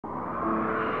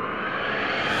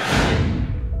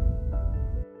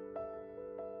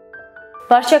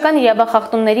Վարչական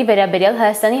իրավախախտումների վերաբերյալ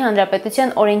Հայաստանի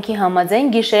Հանրապետության օրենքի համաձայն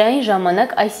գիշերային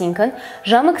ժամանակ, այսինքն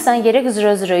ժամը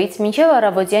 23:00-ից մինչև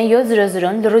առավոտյան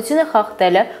 7:00-ն լռությունը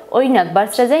խախտելը, օրինակ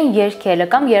բարձրաձայն երգելը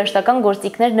կամ երաժշտական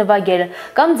գործիքներ նվագելը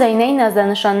կամ ձայնային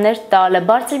ազդանշաններ տալը,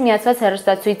 բարձր միացված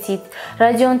հեռուստացույցից,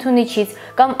 ռադիոընդունիչից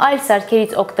կամ այլ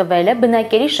սարքերից օգտվելը,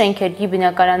 բնակելի շենքերի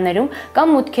բնակարաններում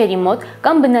կամ մուտքերի մոտ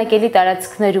կամ բնակելի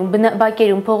տարածքներում,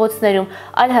 բակերում, փողոցներում,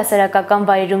 այլ հասարակական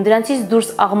վայրերում դրանցից դուրս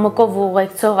աղմկով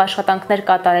ուղեկցող աշխատանքներ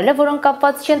կատարելը, որոնք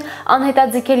կապված չեն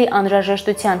անհետաձգելի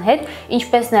անհրաժեշտության հետ,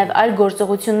 ինչպես նաև այլ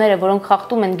գործողությունները, որոնք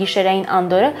խախտում են գիշերային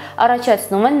անդորրը,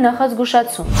 առաջացնում են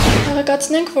նախազգուշացում։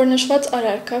 Տեղեկացնենք, որ նշված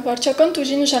արարքը վարչական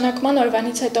տուժի նշանակման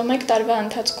օրվանից հետո 1 տարվա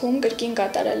ընթացքում կրկին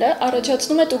կատարելը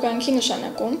առաջացնում է տուգանքի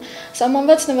նշանակում,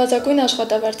 սահմանված նվազագույն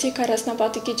աշխատավարձի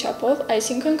 40 չափով,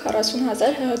 այսինքն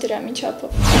 40,000 դրամի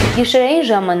չափով։ Գիշերային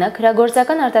ժամանակ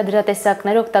հրագործական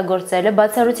արտադրատեսակներ օգտագործելը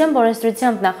բացառությամբ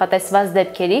օրենսդրությամբ նախատեսված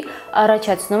դեպքերի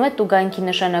առաջացնում է տուգանքի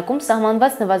նշանակում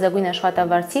սահմանված նվազագույն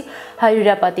աշխատավարձի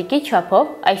 100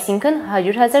 չափով, այսինքն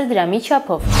 100,000 դրամի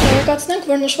չափով։ Տեղեկացնենք,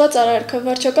 որ նշված արարքը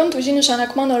վարչական տուժի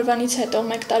նշանակման օրվանից հետո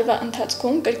 1 տարվա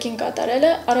ընթացքում կրկին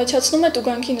կատարելը առաջացնում է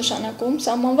տուգանքի նշանակում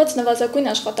սահմանված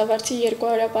նվազագույն աշխատավարձի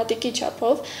 200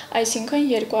 չափով, այսինքն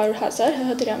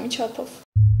 200,000 դրամի չափով։